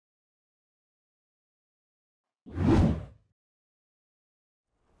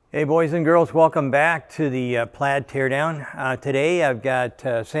Hey boys and girls, welcome back to the Plaid Teardown. Today I've got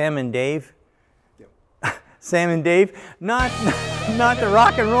Sam and Dave. Yep. Sam and Dave, not the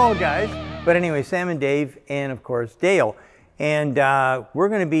rock and roll guys, but anyway, Sam and Dave, and of course Dale. And we're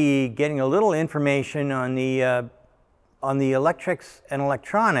going to be getting a little information on the electrics and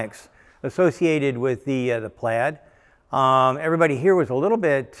electronics associated with the Plaid. Everybody here was a little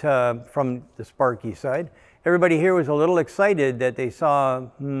bit from the Sparky side. Everybody here was a little excited that they saw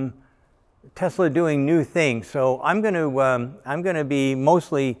Tesla doing new things. So I'm going to be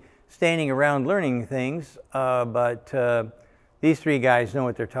mostly standing around learning things, but these three guys know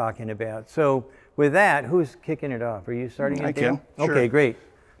what they're talking about. So with that, who's kicking it off? Are you starting it, Dale? I can. Sure. Okay, great.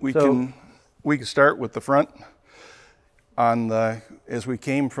 We can start with the front. As we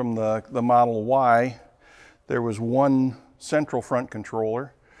came from the Model Y, there was one central front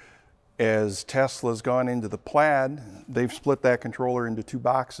controller. As Tesla's gone into the Plaid, they've split that controller into two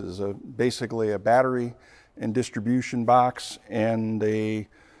boxes, basically a battery and distribution box and a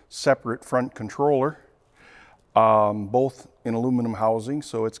separate front controller, both in aluminum housing,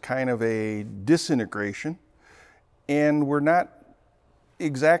 so it's kind of a disintegration. And we're not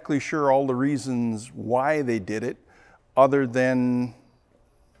exactly sure all the reasons why they did it, other than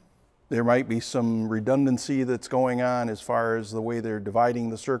there might be some redundancy that's going on as far as the way they're dividing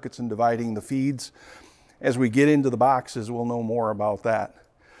the circuits and dividing the feeds. As we get into the boxes, we'll know more about that.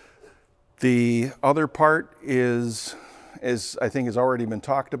 The other part is, as I think has already been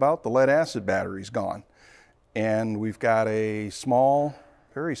talked about, the lead acid battery's gone. And we've got a small,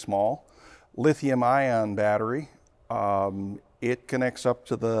 very small, lithium ion battery. It connects up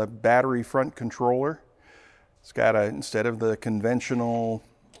to the battery front controller. It's got instead of the conventional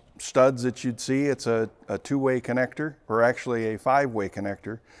studs that you'd see, it's a two-way connector, or actually a five-way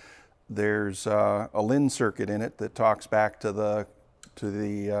connector. There's a LIN circuit in it that talks back to the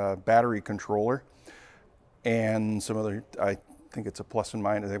battery controller, and some other, I think it's a plus and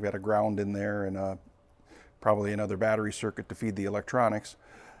minus. They've got a ground in there and probably another battery circuit to feed the electronics.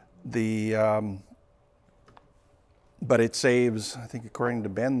 But it saves, I think according to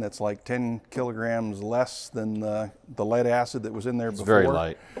Ben, that's like 10 kilograms less than the lead acid that was in there before. It's very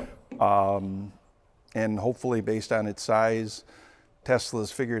light. And hopefully, based on its size,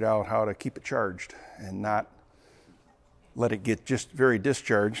 Tesla's figured out how to keep it charged and not let it get just very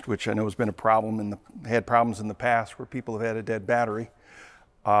discharged, which I know has been a problem, had problems in the past where people have had a dead battery.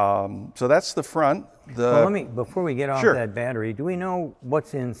 So that's the front. Well, before we get off that battery, do we know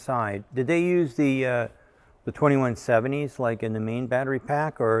what's inside? Did they use the 2170s like in the main battery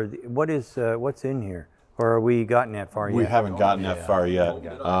pack, or what's in here? Or have we gotten that far yet? We haven't gotten that far yet.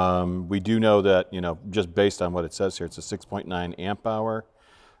 We do know that, just based on what it says here, it's a 6.9 amp hour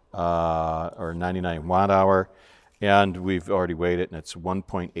or 99 watt hour, and we've already weighed it, and it's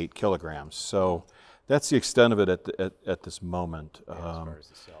 1.8 kilograms. So that's the extent of it at this moment. As far as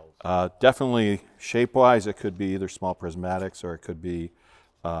the cells. Definitely shape-wise, it could be either small prismatics or it could be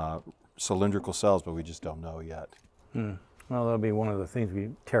cylindrical cells, but we just don't know yet. Well, that'll be one of the things we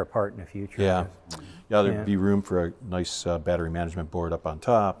tear apart in the future. Yeah, there'd be room for a nice battery management board up on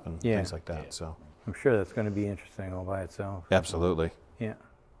top and things like that. So I'm sure that's going to be interesting all by itself. Absolutely. Yeah.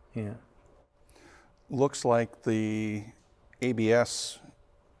 Looks like the ABS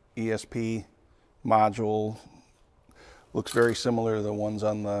ESP module looks very similar to the ones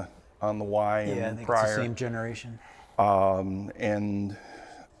on the Y and I think prior. it's the same generation. And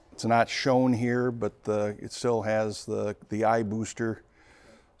it's not shown here, but it still has the eye booster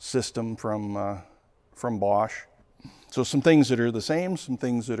system from Bosch. So some things that are the same, some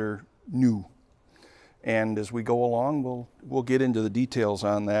things that are new. And as we go along, we'll get into the details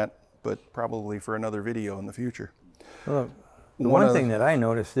on that, but probably for another video in the future. Well, the one thing that I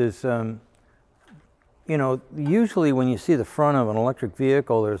noticed is, usually when you see the front of an electric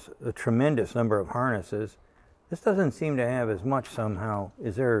vehicle, there's a tremendous number of harnesses. This doesn't seem to have as much somehow.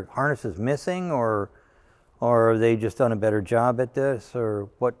 Is there harnesses missing, or have they just done a better job at this, or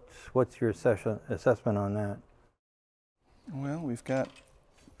what's your assessment on that? Well, we've got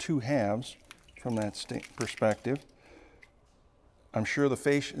two halves from that perspective. I'm sure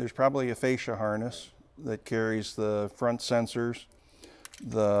there's probably a fascia harness that carries the front sensors.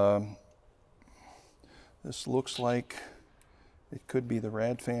 This looks like it could be the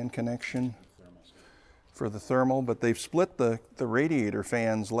rad fan connection for the thermal, but they've split the radiator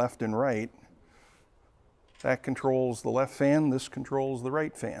fans left and right. That controls the left fan, this controls the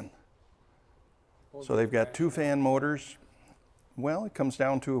right fan. So they've got two fan motors. Well, it comes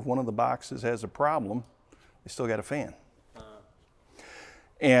down to if one of the boxes has a problem, they still got a fan.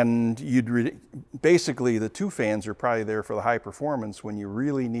 And basically the two fans are probably there for the high performance when you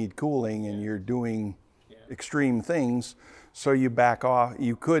really need cooling and you're doing extreme things. So you back off.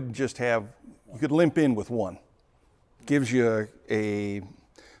 You could just have, you could limp in with one. Gives you a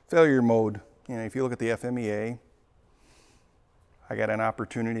failure mode. You know, if you look at the FMEA, I got an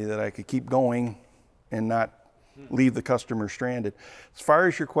opportunity that I could keep going and not leave the customer stranded. As far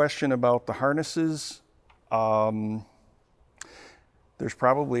as your question about the harnesses, there's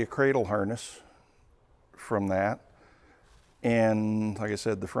probably a cradle harness from that. And like I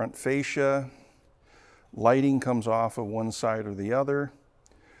said, the front fascia, lighting comes off of one side or the other.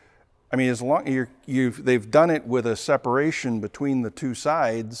 I mean, as long they've done it with a separation between the two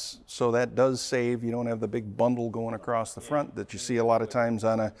sides, so that does save. You don't have the big bundle going across the front that you see a lot of times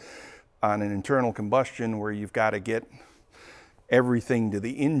on an internal combustion where you've got to get everything to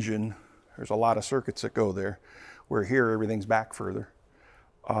the engine. There's a lot of circuits that go there, where here everything's back further.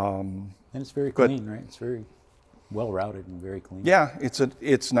 And it's very clean, right? It's very well routed and very clean. Yeah,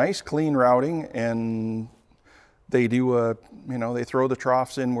 it's nice, clean routing, and they do they throw the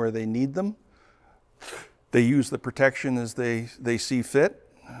troughs in where they need them. They use the protection as they see fit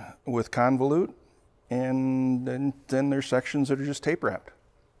with convolute, and then there's sections that are just tape wrapped,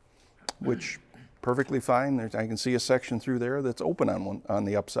 which perfectly fine. I can see a section through there that's open on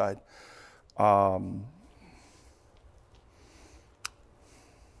the upside. I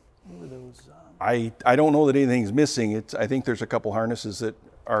don't know that anything's missing. I think there's a couple harnesses that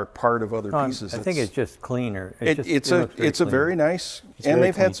are part of other pieces. I think it's just cleaner. It's a very nice, and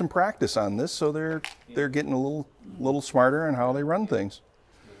they've had some practice on this, so they're getting a little smarter on how they run things.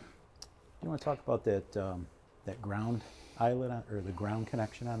 You want to talk about that that ground eyelet or the ground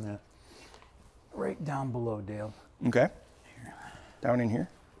connection on that? Right down below, Dale. Okay. Here. Down in here.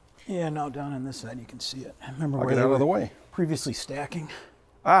 Yeah, no, down on this side you can see it. I remember I'll where get they out were of the way. previously stacking.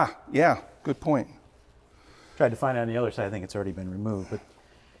 Ah, yeah, good point. Tried to find it on the other side. I think it's already been removed, but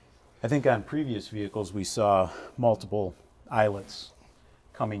I think on previous vehicles we saw multiple eyelets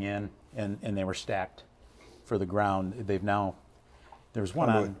coming in, and they were stacked for the ground. They've now there's one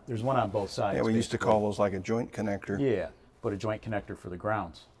on both sides. Yeah, we used to call those like a joint connector. Yeah, but a joint connector for the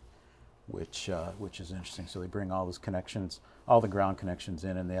grounds, which is interesting. So they bring all those connections, all the ground connections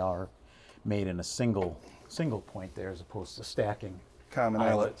in, and they are made in a single point there, as opposed to stacking Common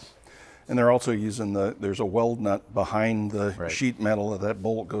eyelets. And they're also using there's a weld nut behind the sheet metal that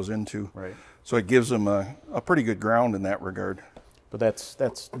bolt goes into. Right. So it gives them a pretty good ground in that regard. But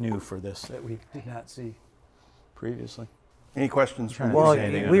that's new for this that we did not see previously. Any questions? Well,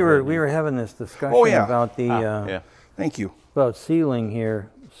 we were having this discussion about the Thank you. About sealing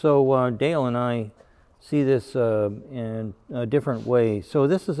here. So Dale and I see this in a different way. So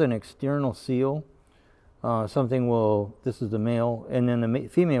this is an external seal. This is the male, and then the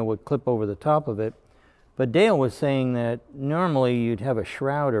female would clip over the top of it. But Dale was saying that normally you'd have a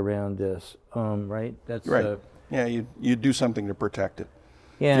shroud around this, right? That's right. Yeah, you'd do something to protect it.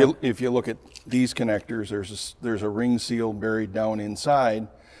 Yeah. If you look at these connectors, there's a ring seal buried down inside,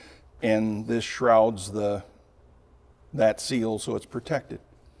 and this shrouds that seal so it's protected.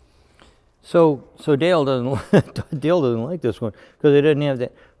 So Dale doesn't like this one because it didn't have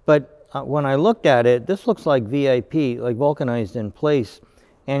that. But when I looked at it, this looks like VIP, like vulcanized in place,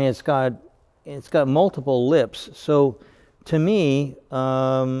 and it's got multiple lips. So to me,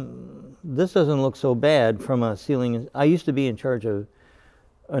 this doesn't look so bad from a sealing. I used to be in charge of,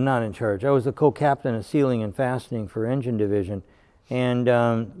 not in charge. I was the co-captain of sealing and fastening for engine division, and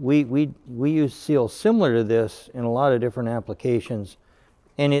we use seals similar to this in a lot of different applications.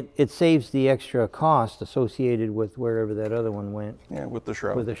 And it saves the extra cost associated with wherever that other one went. Yeah, with the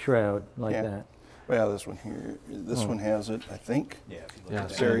shroud. With a shroud like that. Well, this one here, this one has it, I think. Yeah, if you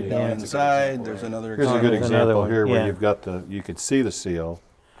look at Buried down inside. There's another example. Here's a good example here where Yeah. you've got you can see the seal,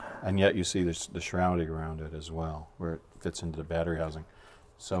 and yet you see the shrouding around it as well, where it fits into the battery housing.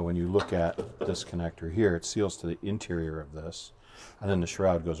 So when you look at this connector here, it seals to the interior of this, and then the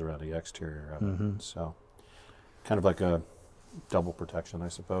shroud goes around the exterior of it. So kind of like a double protection, I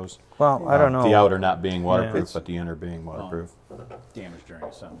suppose. Well, I don't know. The outer not being waterproof, but the inner being waterproof. damage during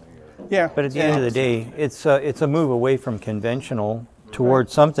assembly. Yeah. But at the end of the day, it's a move away from conventional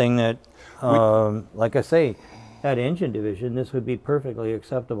towards something that, like I say, at engine division, this would be perfectly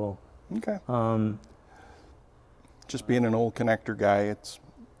acceptable. Okay. Just being an old connector guy, it's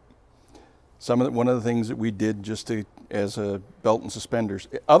one of the things that we did just as a belt and suspenders.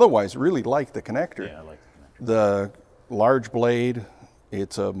 Otherwise, really like the connector. Yeah, I like the connector. The large blade,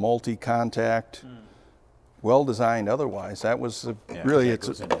 it's a multi-contact, well designed otherwise. That was really,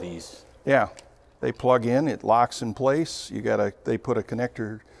 goes into these. Yeah, They plug in, it locks in place. They put a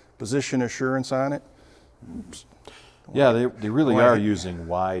connector position assurance on it. Oops. Yeah, they really are using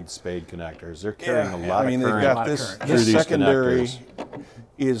wide spade connectors. They're carrying a lot of current they've got this through these secondary connectors.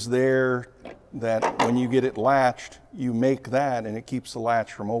 is there that when you get it latched, you make that and it keeps the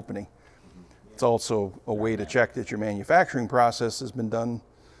latch from opening. It's also a way to check that your manufacturing process has been done,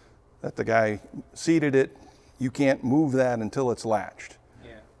 that the guy seated it. You can't move that until it's latched.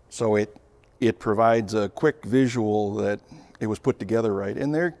 Yeah. So it provides a quick visual that it was put together right.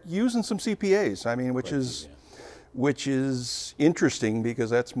 And they're using some CPAs, I mean, which is interesting because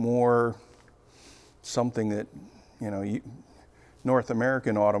that's more something that, North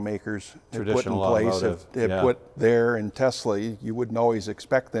American automakers have put in place, have put there, and Tesla, you wouldn't always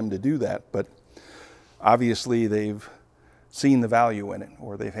expect them to do that, but obviously they've seen the value in it,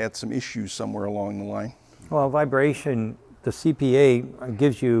 or they've had some issues somewhere along the line. Well, vibration, the CPA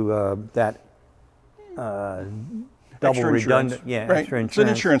gives you that double redundant, extra insurance. It's an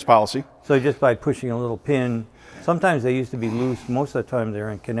insurance policy. So just by pushing a little pin, sometimes they used to be loose, most of the time they're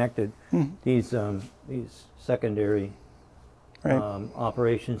unconnected. These secondary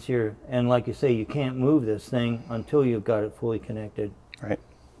operations here, and like you say, you can't move this thing until you've got it fully connected. Right.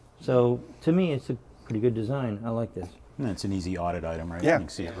 So to me, it's a pretty good design. I like this. And it's an easy audit item, right? Yeah. You can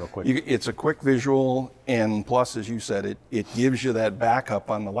see it real quick. It's a quick visual, and plus, as you said, it gives you that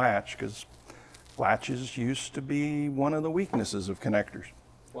backup on the latch, because latches used to be one of the weaknesses of connectors.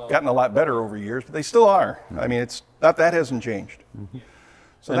 Gotten a lot better over years, but they still are. I mean, it's not, that hasn't changed.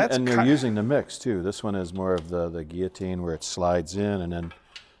 So and they're using the mix too. This one is more of the guillotine where it slides in, and then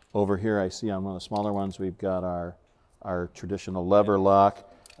over here I see on one of the smaller ones we've got our traditional lever lock.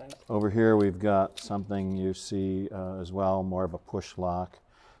 Over here we've got something you see as well, more of a push lock.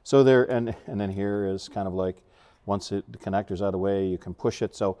 So there, and then here is kind of like once the connector's out of the way, you can push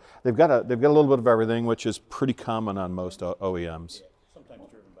it. So they've got a little bit of everything, which is pretty common on most OEMs.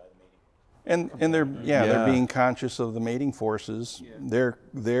 And they're being conscious of the mating forces.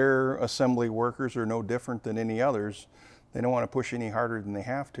 Their assembly workers are no different than any others. They don't want to push any harder than they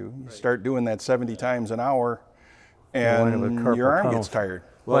have to. You start doing that 70 times an hour, and your arm gets tired.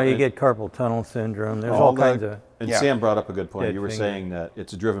 Well, you get carpal tunnel syndrome. There's all kinds of. And Sam brought up a good point. You were saying that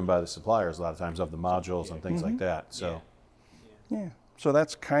it's driven by the suppliers a lot of times of the modules and things like that. So. Yeah. So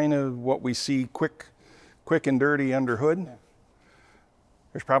that's kind of what we see, quick and dirty under hood.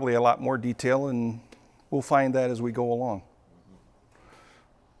 There's probably a lot more detail, and we'll find that as we go along.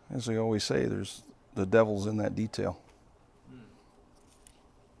 As we always say, there's the devil's in that detail.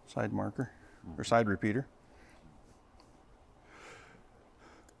 Side marker, or side repeater.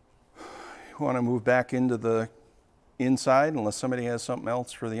 You want to move back into the inside, unless somebody has something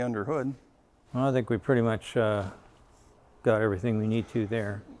else for the under hood. Well, I think we pretty much got everything we need to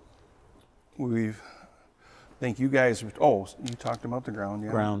there. I think you guys, you talked about the ground,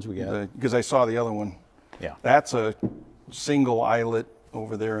 yeah. Grounds we got. Because I saw the other one. Yeah. That's a single eyelet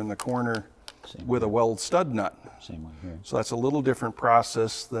over there in the corner with a weld stud nut. Same one here. So that's a little different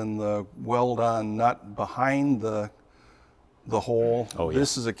process than the weld-on nut behind the hole. Oh, yeah.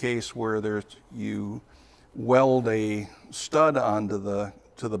 This is a case where you weld a stud onto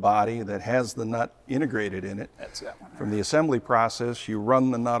the body that has the nut integrated in it. That's that one. From the assembly process, you run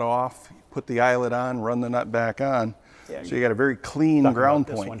the nut off, put the eyelet on, run the nut back on. Yeah, so you got a very clean ground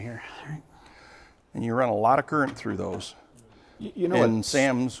point. This one here. And you run a lot of current through those. You know, and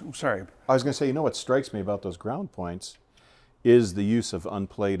Sam's, sorry. I was going to say, what strikes me about those ground points is the use of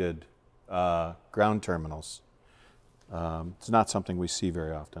unplated ground terminals. It's not something we see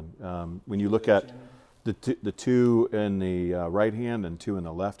very often. When you look at the two in the right hand and two in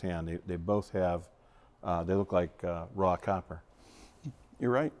the left hand, they both have, they look like raw copper.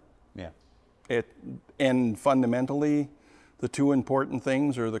 You're right. Yeah. And fundamentally, the two important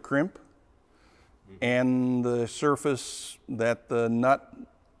things are the crimp and the surface that the nut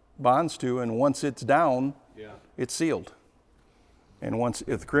bonds to, and once it's down, it's sealed. And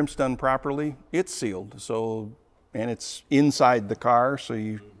if the crimp's done properly, it's sealed. So, and it's inside the car, so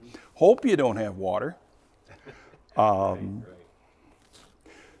you hope you don't have water.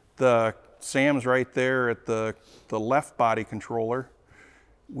 The Sam's right there at the left body controller.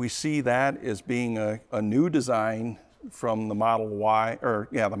 We see that as being a new design from the Model Y,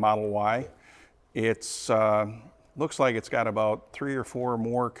 the Model Y. It's looks like it's got about 3 or 4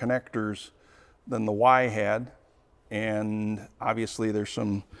 more connectors than the Y had, and obviously there's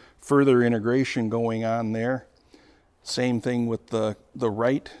some further integration going on there. Same thing with the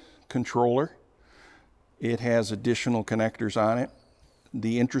right controller. It has additional connectors on it.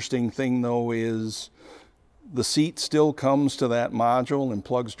 The interesting thing though is The seat still comes to that module and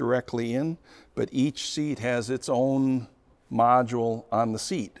plugs directly in, but each seat has its own module on the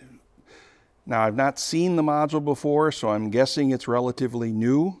seat. Now, I've not seen the module before, so I'm guessing it's relatively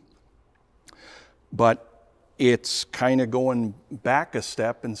new, but it's kind of going back a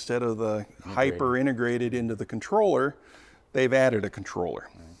step. Instead of the hyper integrated into the controller, they've added a controller.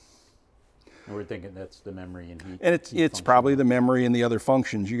 And we're thinking that's the memory and heat. And it's probably the memory and the other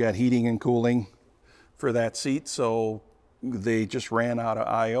functions. You got heating and cooling for that seat, so they just ran out of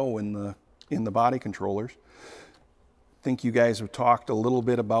I/O in the body controllers. I think you guys have talked a little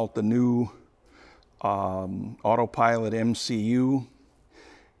bit about the new autopilot MCU.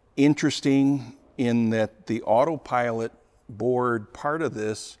 Interesting in that the autopilot board part of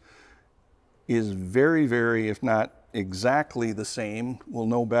this is very, very, if not exactly the same, we'll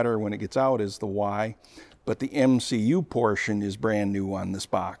know better when it gets out, as the Y, but the MCU portion is brand new on this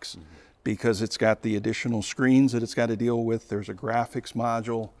box because it's got the additional screens that it's got to deal with. There's a graphics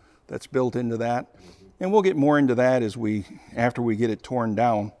module that's built into that, and we'll get more into that after we get it torn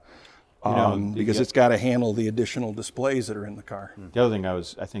down, because it's got to handle the additional displays that are in the car. The other thing I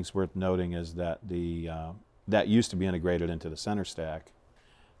think is worth noting is that that used to be integrated into the center stack.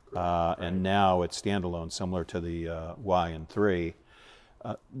 And now it's standalone, similar to the Y and 3,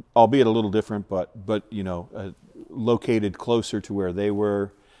 albeit a little different, but located closer to where they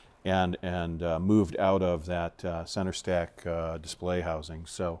were, and moved out of that center stack display housing.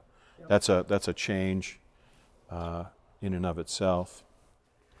 So that's a change in and of itself.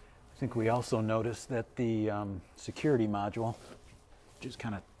 I think we also noticed that the security module, which is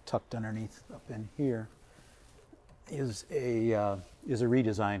kind of tucked underneath up in here, is a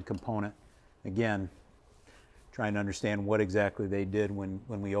redesigned component. Again, trying to understand what exactly they did when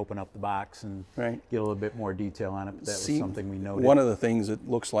we open up the box and get a little bit more detail on it. But that was something we noted. One of the things, it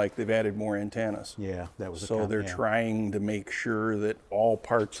looks like they've added more antennas. Yeah, that was so they're trying to make sure that all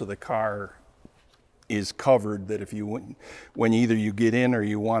parts of the car is covered, that if when either you get in or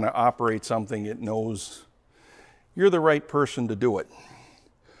you want to operate something, it knows you're the right person to do it.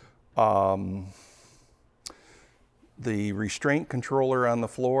 The restraint controller on the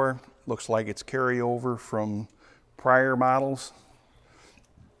floor looks like it's carryover from prior models.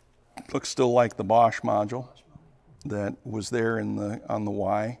 Looks still like the Bosch module that was there on the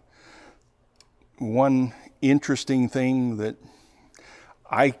Y. One interesting thing that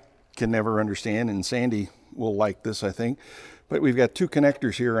I can never understand, and Sandy will like this, I think, but we've got two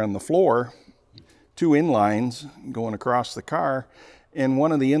connectors here on the floor, two inlines going across the car, and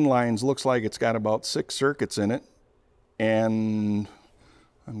one of the inlines looks like it's got about 6 circuits in it, and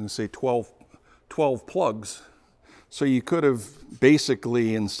I'm going to say 12 plugs. So you could have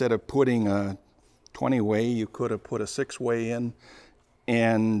basically, instead of putting a 20-way, you could have put a 6-way in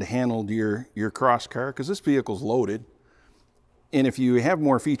and handled your cross car, because this vehicle's loaded. And if you have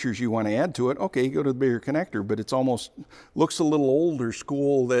more features you want to add to it, okay, go to the bigger connector, but it's almost looks a little older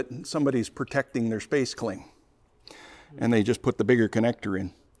school that somebody's protecting their space cling. And they just put the bigger connector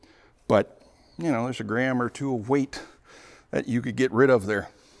in. But, there's a gram or two of weight that you could get rid of there.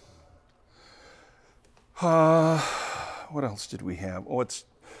 What else did we have? Oh, it's,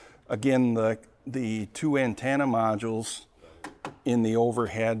 again, the 2 antenna modules in the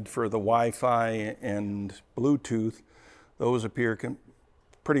overhead for the Wi-Fi and Bluetooth. Those appear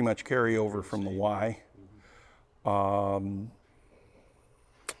pretty much carry over from the Y.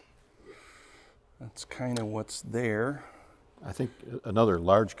 That's kind of what's there. I think another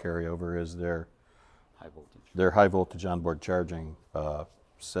large carryover is their high voltage onboard charging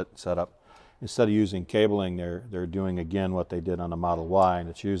setup. Instead of using cabling, they're doing again what they did on the Model Y, and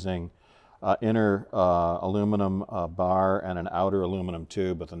it's using inner aluminum bar and an outer aluminum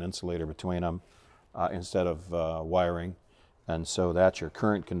tube with an insulator between them instead of wiring. And so that's your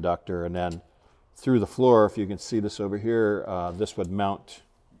current conductor, and then through the floor, if you can see this over here, this would mount.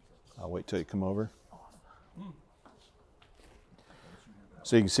 I'll wait till you come over.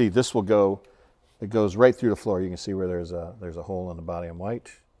 So you can see this will go, it goes right through the floor. You can see where there's a hole in the body in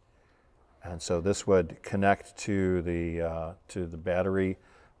white. And so this would connect to the battery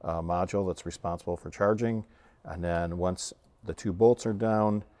module that's responsible for charging. And then once the 2 bolts are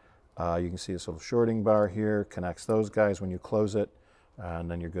down, you can see this little shorting bar here, connects those guys when you close it,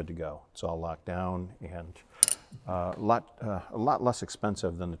 and then you're good to go. It's all locked down, and a lot less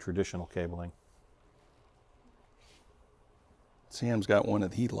expensive than the traditional cabling. Sam's got one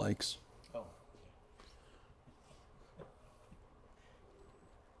that he likes. Oh.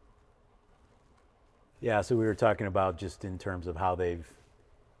 Yeah, so we were talking about just in terms of how they've,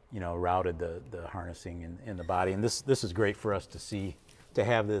 routed the harnessing in the body, and this is great for us to see, to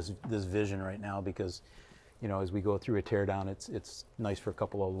have this vision right now, because you know, as we go through a teardown, it's nice for a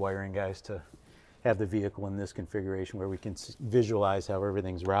couple of wiring guys to have the vehicle in this configuration where we can visualize how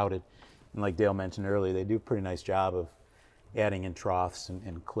everything's routed. And like Dale mentioned earlier, they do a pretty nice job of adding in troughs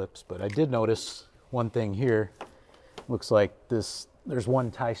and clips. But I did notice one thing here. Looks like there's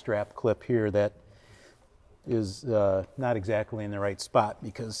one tie strap clip here that is not exactly in the right spot,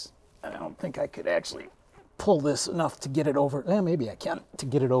 because I don't think I could actually pull this enough to get it over. Maybe I can, to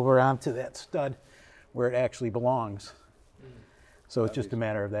get it over onto that stud where it actually belongs. So it's just a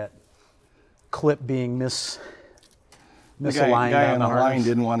matter of that clip being misaligned. The guy on the line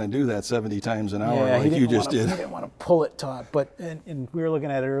didn't want to do that 70 times an hour like you just did. He didn't want to pull it taut. But and we were looking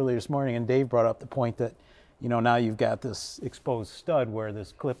at it earlier this morning, and Dave brought up the point that, you know, now you've got this exposed stud where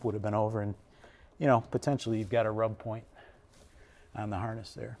this clip would have been over, and, you know, potentially you've got a rub point on the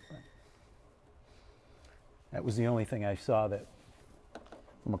harness there. But that was the only thing I saw that,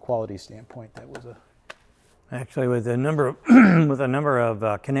 from a quality standpoint, that was a... Actually, with a number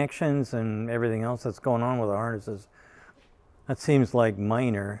of connections and everything else that's going on with the harnesses, that seems like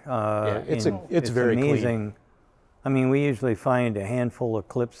minor. Yeah, it's very amazing. clean. I mean, we usually find a handful of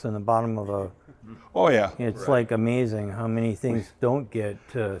clips in the bottom of a... Oh yeah. It's like amazing how many things don't get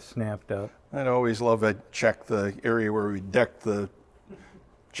snapped up. I'd always love to check the area where we deck the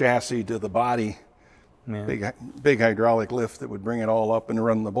chassis to the body. Yeah. Big hydraulic lift that would bring it all up and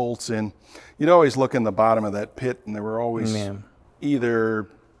run the bolts in. You'd always look in the bottom of that pit, and there were always either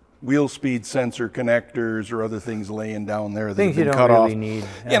wheel speed sensor connectors or other things laying down there that have been cut off. Need.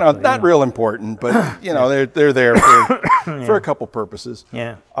 You know, not real important, but you know, they're there for, for a couple purposes.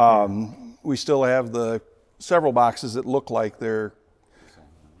 Yeah. We still have the several boxes that look like they're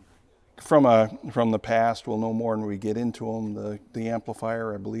from the past. We'll know more when we get into them. The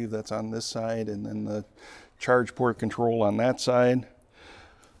amplifier, I believe that's on this side, and then the charge port control on that side.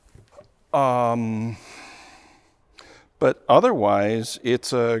 But otherwise,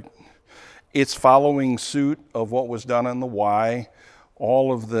 it's following suit of what was done on the Y.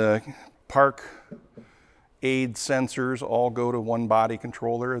 All of the park aid sensors all go to one body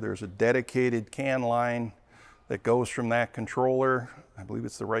controller. There's a dedicated CAN line that goes from that controller. I believe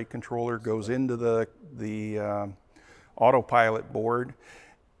it's the right controller, goes into the autopilot board.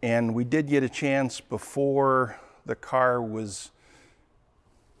 And we did get a chance before the car was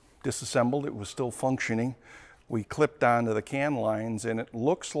disassembled, it was still functioning. We clipped onto the CAN lines, and it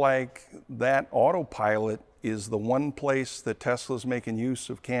looks like that autopilot is the one place that Tesla's making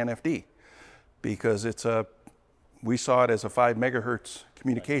use of CAN FD, because we saw it as a 5 megahertz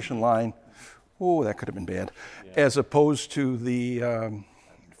communication line. Oh, that could have been bad. Yeah. As opposed to the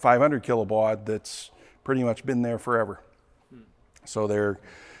 500 kilobaud that's pretty much been there forever. So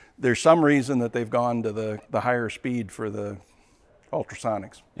there's some reason that they've gone to the higher speed for the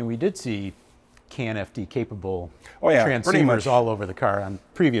ultrasonics. And we did see CAN FD capable transceivers all over the car on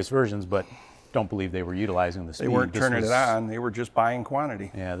previous versions, but don't believe they were utilizing the speed. They weren't turning it on, they were just buying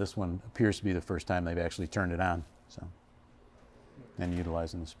quantity. Yeah, this one appears to be the first time they've actually turned it on, so, and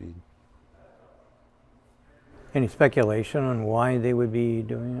utilizing the speed. Any speculation on why they would be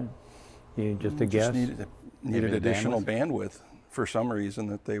doing it? Just a guess? Needed additional bandwidth for some reason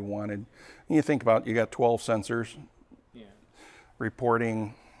that they wanted. And you think about, you got 12 sensors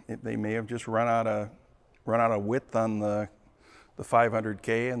reporting. They may have just run out of width on the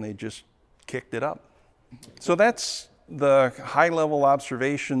 500K, and they just kicked it up. So that's the high-level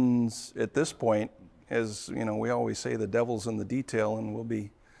observations at this point. As you know, we always say the devil's in the detail, and we'll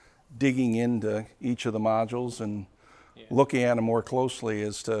be digging into each of the modules and looking at them more closely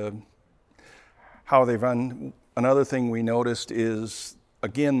as to how they run. Another thing we noticed is,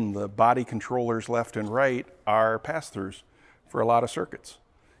 again, the body controllers left and right are pass-throughs for a lot of circuits.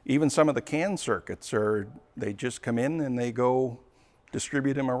 Even some of the CAN circuits they just come in and they go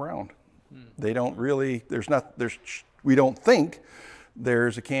distribute them around. They don't really, we don't think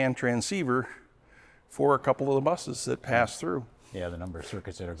there's a CAN transceiver for a couple of the buses that pass through. Yeah, the number of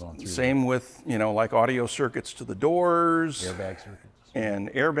circuits that are going through. Same with, you know, like audio circuits to the doors. Airbag circuits. And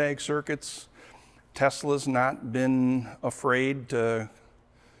airbag circuits. Tesla's not been afraid to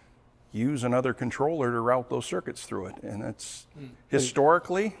use another controller to route those circuits through it. And it's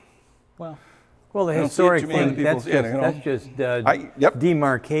historically... Well, the historic thing, that's just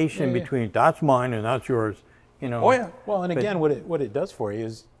demarcation between that's mine and that's yours, you know. Oh, yeah. Well, and again, what it does for you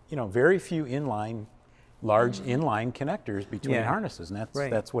is, you know, very few large inline connectors between harnesses, and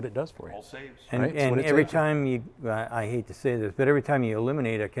that's what it does for you. All saves. And every time you, I hate to say this, but every time you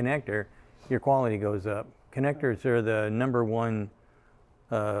eliminate a connector, your quality goes up. Connectors are the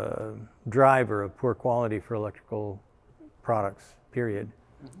 #1 driver of poor quality for electrical products, period.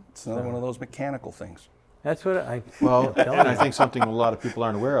 It's another one of those mechanical things. That's what I. Well, and I think something a lot of people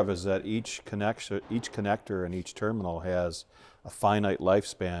aren't aware of is that each connector and each terminal has a finite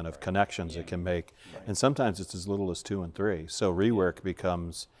lifespan of connections it can make, and sometimes it's as little as 2 and 3. So rework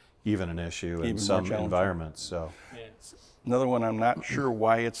becomes even an issue in some environments. So Another one, I'm not sure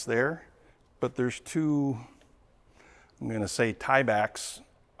why it's there, but there's two, I'm going to say, tiebacks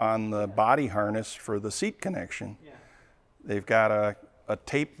on the body harness for the seat connection. They've got a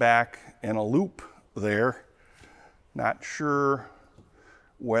tape back and a loop there. Not sure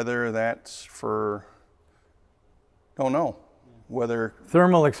whether that's for, don't know, whether.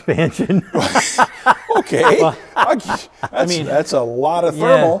 Thermal expansion. Okay. I mean, that's a lot of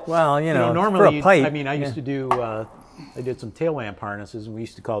thermal. Yeah, well, you know, normally, for a pipe. I mean, I used to do, I did some tail lamp harnesses, and we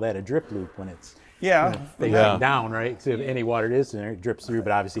used to call that a drip loop when it's they hang down, right? So if any water is in there, it drips through,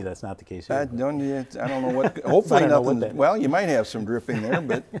 but obviously that's not the case here. I don't know what, hopefully nothing, well, you might have some dripping there,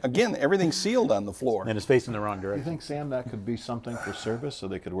 but again, everything's sealed on the floor. And it's facing the wrong do you direction. think, Sam, that could be something for service so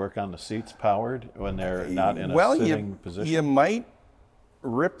they could work on the seats powered when they're not in a sitting position? You might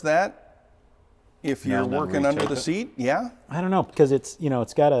rip that if you're and then working under retape the it? seat, yeah. I don't know, because it's, you know,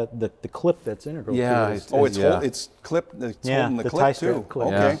 it's got the clip that's integral to it. Oh, it's clipped, it's holding the clip tie-strap too. clip.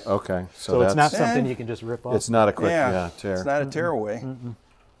 Okay. Yeah, okay. So it's not that's- something you can just rip off. It's not a quick Yeah, tear. it's not a tearaway.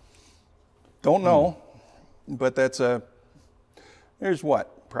 Don't know, but that's there's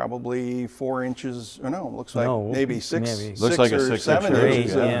what, probably 4 inches, or no, it looks like No, maybe six, maybe. Looks six like a or 6 7 inch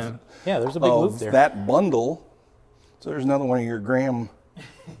inches range, yeah. Yeah, there's a big loop of there. that bundle. So there's another one of your gram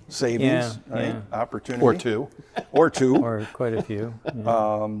savings, Yeah, right? yeah. Opportunity. Or 2. Or 2. Or quite a few.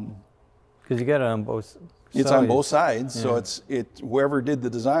 Because you got it on both sides. It's on both sides, so whoever did the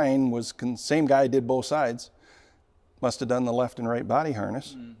design was same guy did both sides. Must have done the left and right body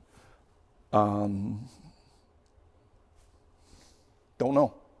harness. Don't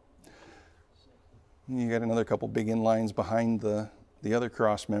know. You got another couple big inlines behind the other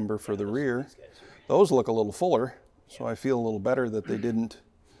cross member for the rear. Those look a little fuller, so I feel a little better that they didn't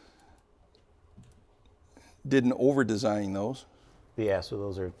over design those. Yeah, so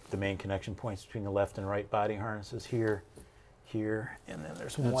those are the main connection points between the left and right body harnesses here, and then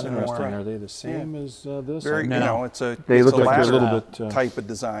there's That's one interesting. more. Are they the same as this? Very, No. you know, it's a They it's look a like they're a ladder little bit, type of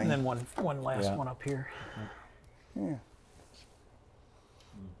design. And then one last one up here. Yeah.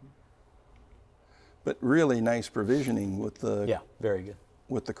 But really nice provisioning with the Yeah, very good.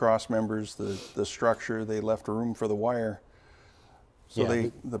 with the cross members, the structure. They left room for the wire. So Yeah,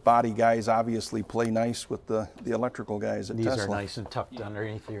 the body guys obviously play nice with the electrical guys at These Tesla. are nice and tucked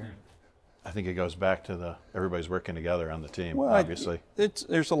underneath here. I think it goes back to everybody's working together on the team, Well, obviously.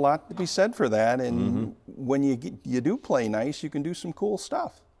 there's a lot to be said for that, and when you do play nice, you can do some cool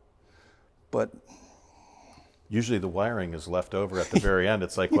stuff. But Usually the wiring is left over at the very end.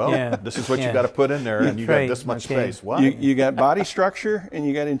 It's like, well, Yeah. this is what you Yeah. got to put in there, and you Right, got this much okay. space. Why? you got body structure and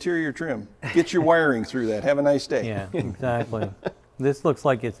you got interior trim. Get your wiring through that. Have a nice day. Yeah, exactly. This looks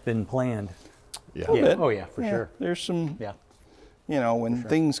like it's been planned. Yeah. Yeah. bit. Oh yeah, for sure. There's some, Yeah. you know, when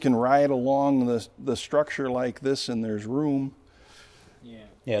things can ride along the structure like this and there's room, Yeah,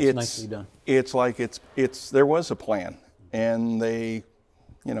 it's nicely done. it's like there was a plan, and they,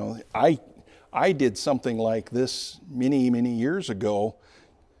 you know, I did something like this many years ago,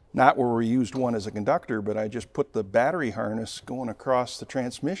 not where we used one as a conductor, but I just put the battery harness going across the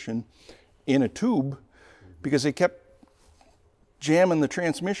transmission in a tube, because they kept jamming the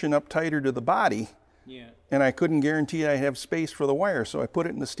transmission up tighter to the body, and I couldn't guarantee I'd have space for the wire, so I put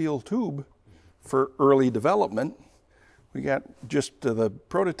it in the steel tube for early development. We got just to the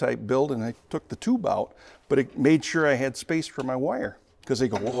prototype build, and I took the tube out, but it made sure I had space for my wire. Because they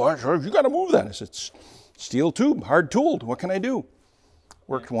go, well, you got to move that. I said, steel tube, hard tooled. What can I do?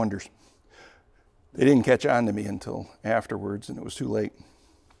 Worked wonders. They didn't catch on to me until afterwards, and it was too late.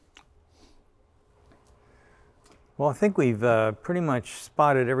 Well, I think we've pretty much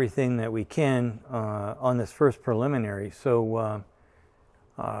spotted everything that we can on this first preliminary. So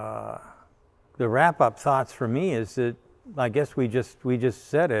the wrap-up thoughts for me is that I guess we just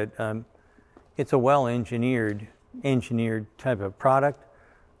said it. It's a well-engineered type of product.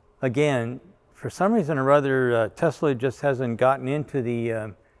 Again, for some reason or other, Tesla just hasn't gotten into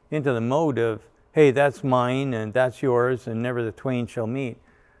the mode of, hey, that's mine and that's yours and never the twain shall meet.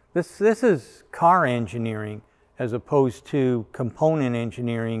 This is car engineering as opposed to component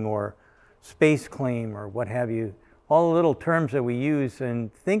engineering or space claim or what have you. All the little terms that we use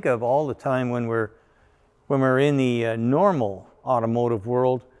and think of all the time when we're in the normal automotive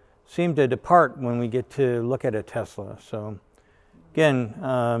world seem to depart when we get to look at a Tesla. So again,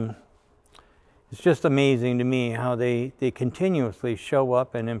 it's just amazing to me how they continuously show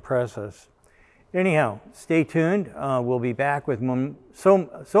up and impress us. anyhow, stay tuned. We'll be back with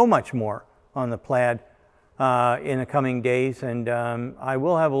so much more on the Plaid in the coming days, and I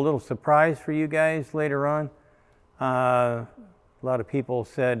will have a little surprise for you guys later on. A lot of people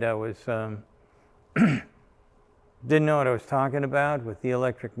said I was didn't know what I was talking about with the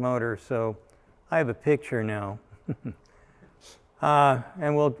electric motor, so I have a picture now,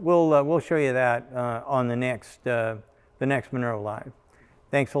 and we'll show you that on the next Munro Live.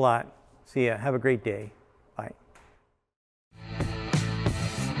 Thanks a lot. See ya. Have a great day.